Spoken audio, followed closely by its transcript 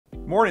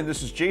Morning,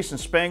 this is Jason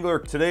Spangler.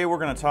 Today we're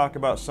going to talk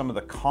about some of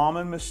the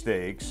common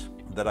mistakes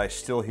that I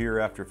still hear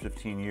after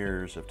 15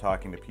 years of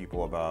talking to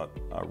people about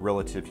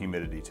relative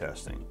humidity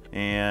testing.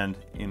 And,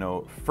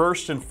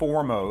 first and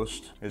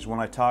foremost is when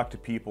I talk to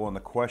people and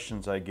the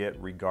questions I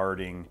get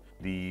regarding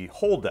the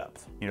hole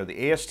depth. The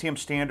ASTM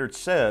standard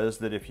says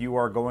that if you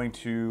are going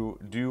to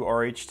do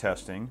RH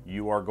testing,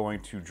 you are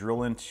going to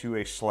drill into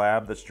a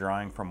slab that's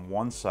drying from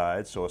one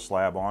side, so a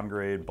slab on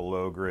grade,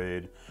 below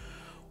grade,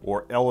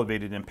 or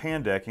elevated in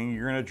pan decking.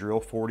 You're going to drill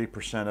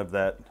 40% of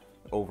that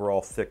overall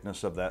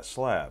thickness of that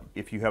slab.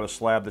 If you have a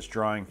slab that's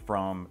drying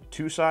from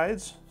two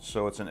sides,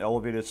 so it's an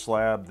elevated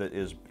slab that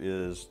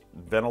is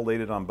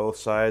ventilated on both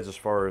sides as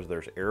far as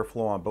there's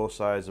airflow on both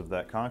sides of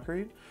that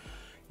concrete,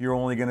 you're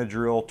only going to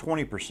drill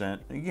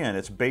 20%. Again,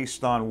 it's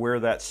based on where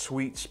that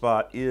sweet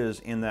spot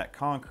is in that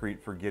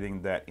concrete for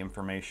getting that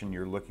information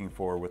you're looking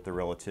for with the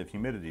relative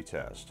humidity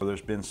test. So there's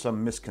been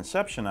some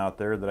misconception out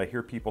there that I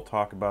hear people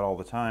talk about all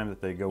the time,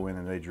 that they go in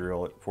and they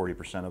drill at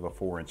 40% of a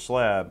 4-inch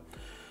slab.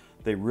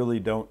 They really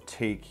don't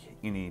take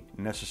any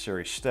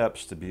necessary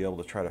steps to be able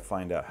to try to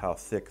find out how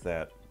thick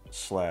that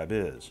slab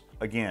is.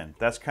 Again,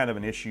 that's kind of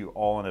an issue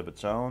all in of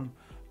its own.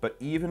 But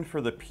even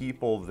for the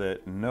people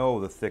that know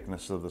the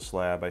thickness of the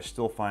slab, I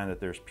still find that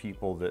there's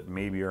people that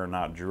maybe are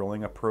not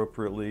drilling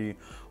appropriately,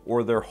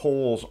 or their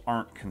holes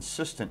aren't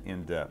consistent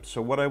in depth. So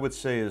what I would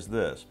say is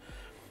this: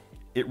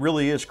 it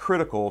really is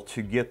critical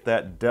to get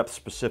that depth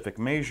specific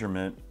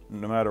measurement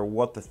no matter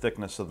what the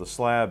thickness of the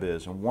slab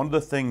is. And one of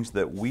the things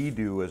that we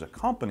do as a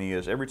company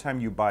is every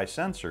time you buy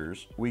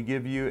sensors, we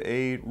give you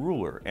a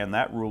ruler, and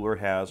that ruler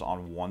has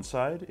on one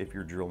side, if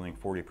you're drilling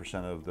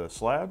 40% of the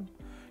slab,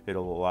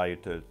 it'll allow you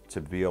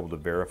to be able to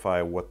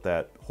verify what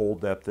that hole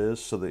depth is,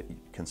 so that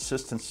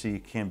consistency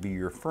can be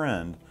your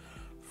friend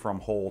from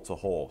hole to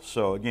hole.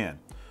 So again,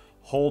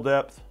 hole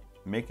depth,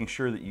 making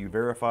sure that you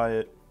verify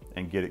it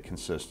and get it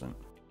consistent.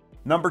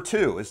 Number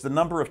two is the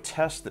number of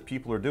tests that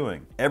people are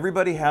doing.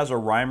 Everybody has a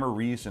rhyme or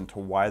reason to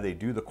why they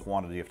do the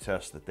quantity of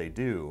tests that they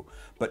do,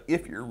 but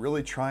if you're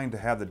really trying to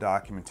have the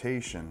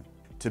documentation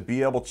to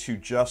be able to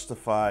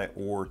justify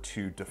or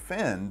to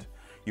defend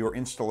your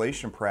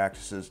installation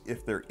practices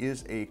if there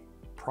is a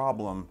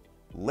problem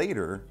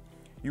later,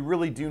 you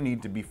really do need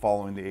to be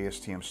following the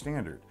ASTM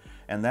standard.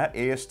 And that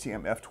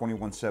ASTM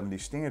F2170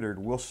 standard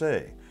will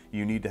say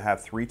you need to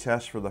have 3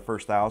 tests for the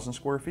first 1,000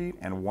 square feet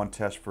and 1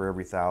 test for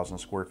every 1,000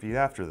 square feet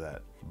after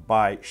that.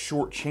 By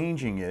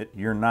shortchanging it,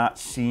 you're not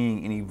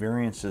seeing any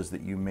variances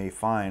that you may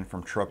find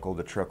from truckload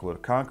to truckload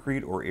of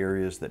concrete, or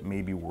areas that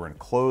maybe were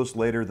enclosed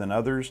later than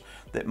others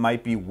that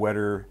might be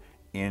wetter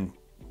in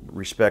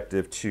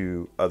respective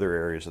to other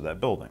areas of that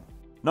building.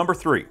 Number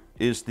 3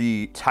 is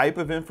the type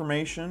of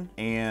information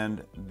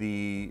and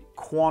the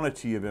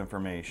quantity of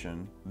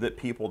information that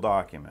people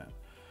document.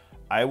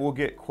 I will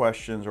get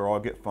questions, or I'll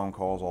get phone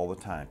calls all the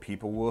time.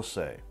 People will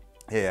say,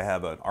 hey, I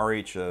have an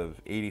RH of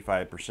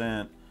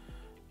 85%,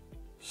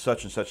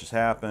 such and such has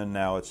happened,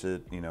 now it's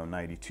at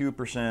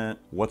 92%,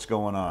 what's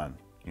going on?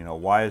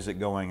 Why is it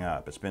going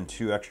up? It's been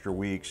 2 extra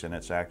weeks and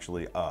it's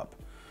actually up.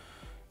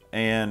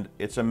 And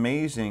it's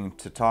amazing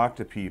to talk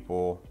to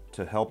people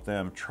to help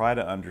them try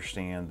to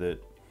understand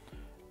that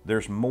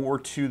there's more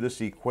to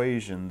this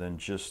equation than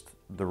just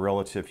the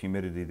relative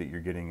humidity that you're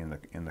getting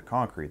in the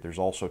concrete. There's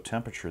also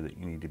temperature that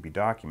you need to be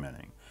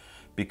documenting.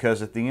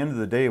 Because at the end of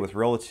the day, with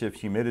relative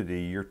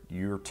humidity,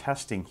 you're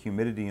testing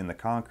humidity in the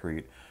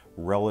concrete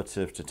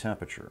relative to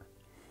temperature.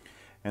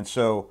 And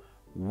so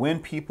when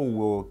people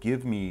will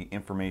give me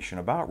information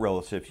about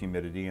relative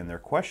humidity and they're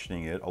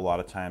questioning it, a lot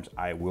of times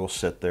I will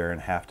sit there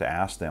and have to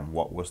ask them,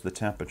 what was the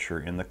temperature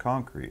in the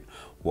concrete?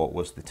 What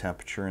was the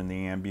temperature in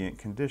the ambient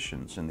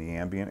conditions, in the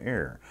ambient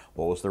air?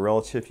 What was the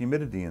relative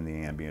humidity in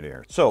the ambient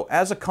air? So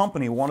as a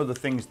company, one of the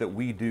things that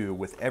we do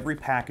with every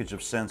package of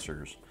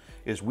sensors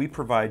is we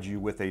provide you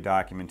with a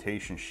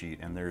documentation sheet,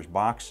 and there's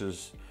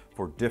boxes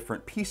for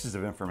different pieces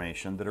of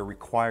information that are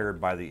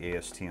required by the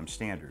ASTM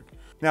standard.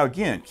 Now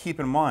again, keep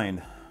in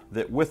mind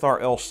that with our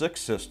L6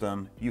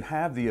 system, you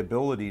have the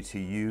ability to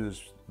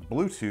use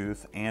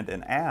Bluetooth and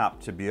an app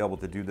to be able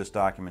to do this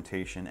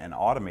documentation and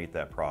automate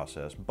that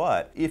process.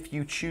 But if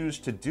you choose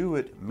to do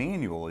it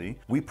manually,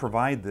 we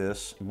provide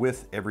this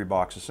with every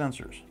box of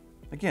sensors.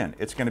 Again,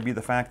 it's going to be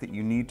the fact that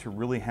you need to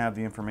really have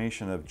the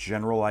information of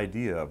general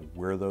idea of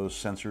where those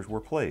sensors were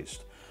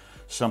placed.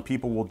 Some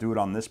people will do it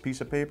on this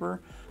piece of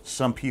paper.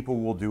 Some people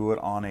will do it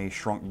on a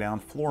shrunk down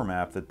floor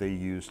map that they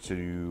use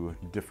to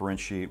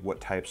differentiate what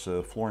types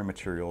of flooring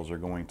materials are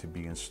going to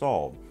be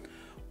installed.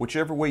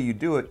 Whichever way you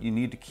do it, you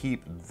need to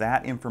keep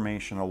that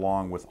information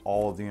along with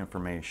all of the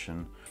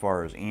information as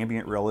far as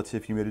ambient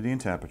relative humidity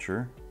and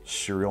temperature,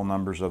 serial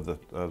numbers of the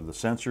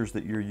sensors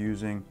that you're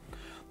using,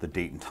 the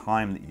date and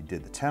time that you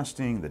did the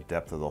testing, the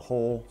depth of the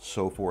hole,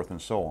 so forth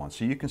and so on.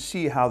 So you can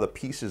see how the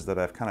pieces that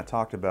I've kind of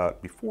talked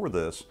about before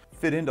this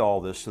fit into all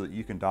this so that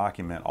you can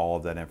document all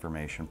of that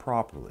information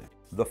properly.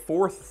 The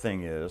fourth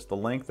thing is the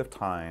length of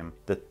time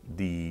that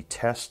the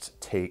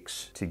test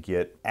takes to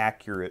get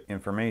accurate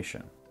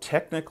information.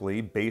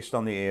 Technically, based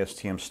on the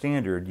ASTM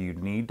standard, you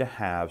need to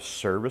have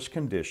service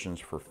conditions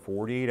for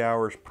 48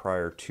 hours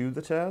prior to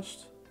the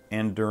test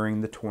and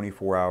during the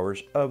 24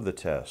 hours of the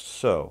test.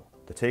 So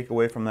the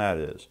takeaway from that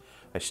is,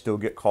 I still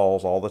get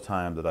calls all the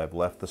time that I've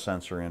left the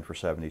sensor in for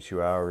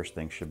 72 hours,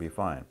 things should be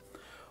fine.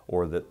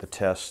 Or that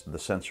the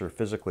sensor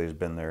physically has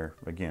been there,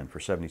 again,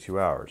 for 72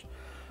 hours.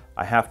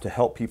 I have to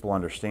help people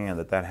understand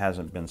that that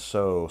hasn't been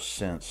so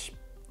since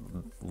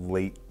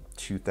late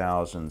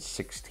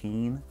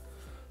 2016.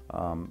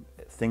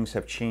 Things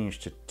have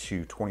changed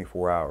to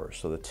 24 hours.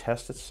 So the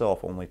test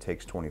itself only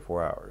takes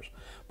 24 hours.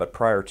 But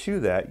prior to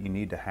that, you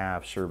need to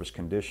have service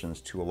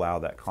conditions to allow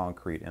that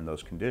concrete in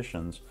those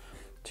conditions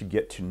to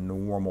get to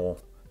normal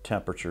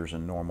temperatures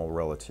and normal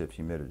relative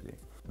humidity.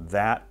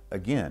 That,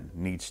 again,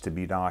 needs to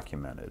be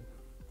documented.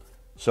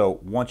 So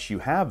once you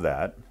have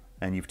that,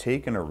 and you've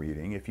taken a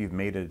reading, if you've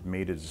made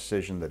a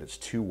decision that it's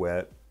too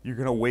wet, you're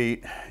going to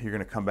wait, you're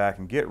going to come back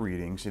and get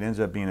readings. It ends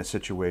up being a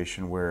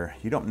situation where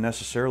you don't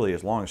necessarily,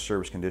 as long as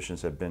service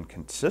conditions have been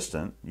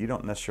consistent, you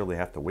don't necessarily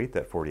have to wait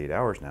that 48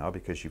 hours now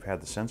because you've had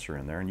the sensor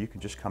in there, and you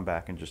can just come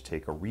back and just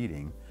take a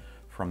reading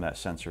from that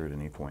sensor at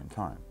any point in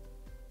time.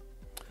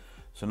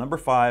 So number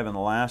 5, and the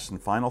last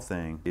and final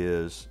thing,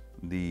 is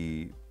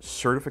the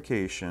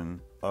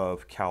certification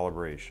of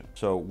calibration.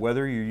 So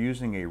whether you're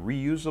using a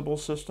reusable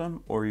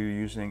system or you're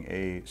using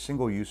a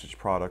single usage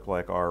product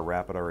like our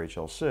Rapid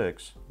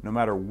RH-L6, no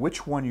matter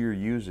which one you're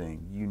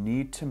using, you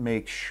need to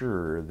make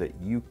sure that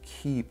you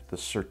keep the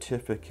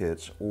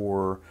certificates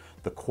or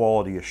the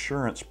quality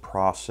assurance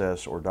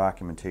process or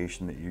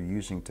documentation that you're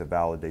using to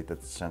validate that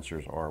the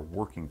sensors are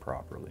working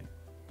properly.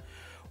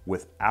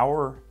 With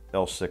our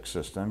L6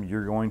 system,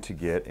 you're going to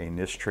get a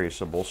NIST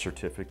traceable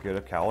certificate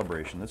of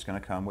calibration that's going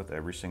to come with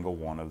every single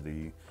one of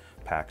the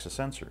packs of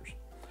sensors.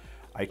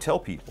 I tell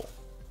people,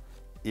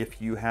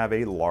 if you have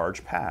a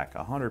large pack, a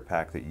 100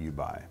 pack that you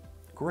buy,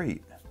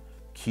 great.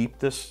 Keep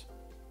this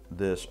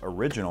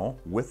original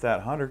with that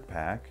 100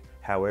 pack,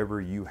 however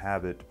you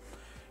have it,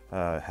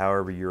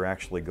 however you're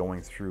actually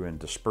going through and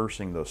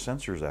dispersing those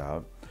sensors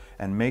out,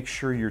 and make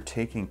sure you're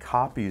taking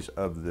copies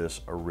of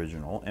this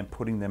original and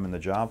putting them in the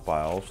job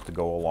files to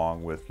go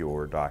along with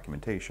your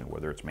documentation,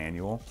 whether it's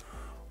manual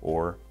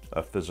or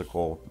a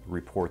physical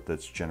report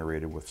that's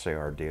generated with, say,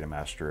 our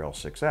Datamaster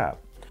L6 app.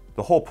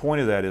 The whole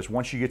point of that is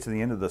once you get to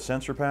the end of the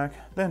sensor pack,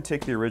 then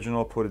take the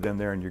original, put it in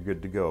there, and you're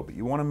good to go. But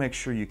you want to make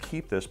sure you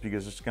keep this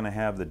because it's going to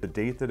have the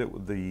date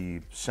that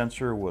the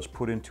sensor was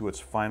put into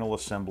its final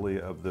assembly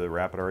of the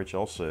Rapid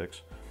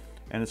RH-L6,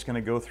 and it's going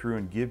to go through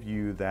and give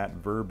you that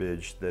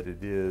verbiage that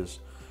it is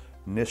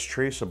NIST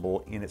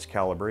traceable in its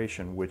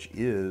calibration, which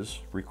is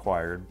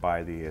required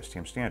by the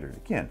ASTM standard.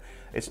 Again,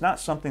 it's not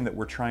something that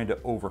we're trying to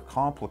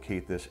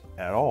overcomplicate this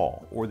at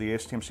all, or the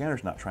ASTM standard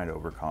is not trying to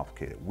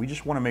overcomplicate it. We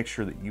just want to make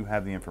sure that you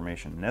have the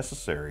information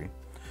necessary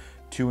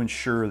to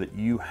ensure that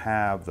you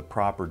have the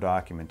proper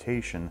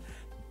documentation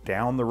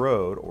down the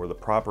road, or the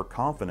proper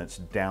confidence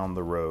down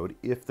the road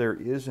if there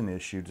is an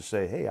issue to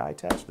say, hey, I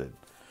tested,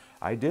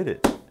 I did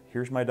it.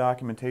 Here's my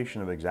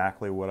documentation of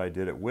exactly what I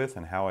did it with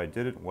and how I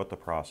did it and what the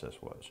process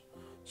was.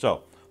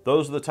 So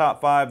those are the top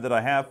 5 that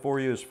I have for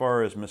you as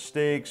far as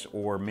mistakes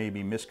or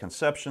maybe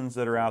misconceptions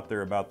that are out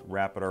there about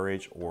Rapid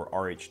RH or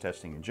RH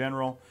testing in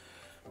general.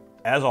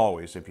 As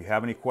always, if you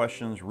have any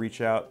questions, reach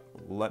out,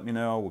 let me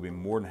know. We'll be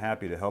more than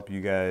happy to help you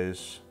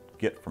guys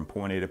get from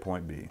point A to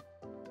point B.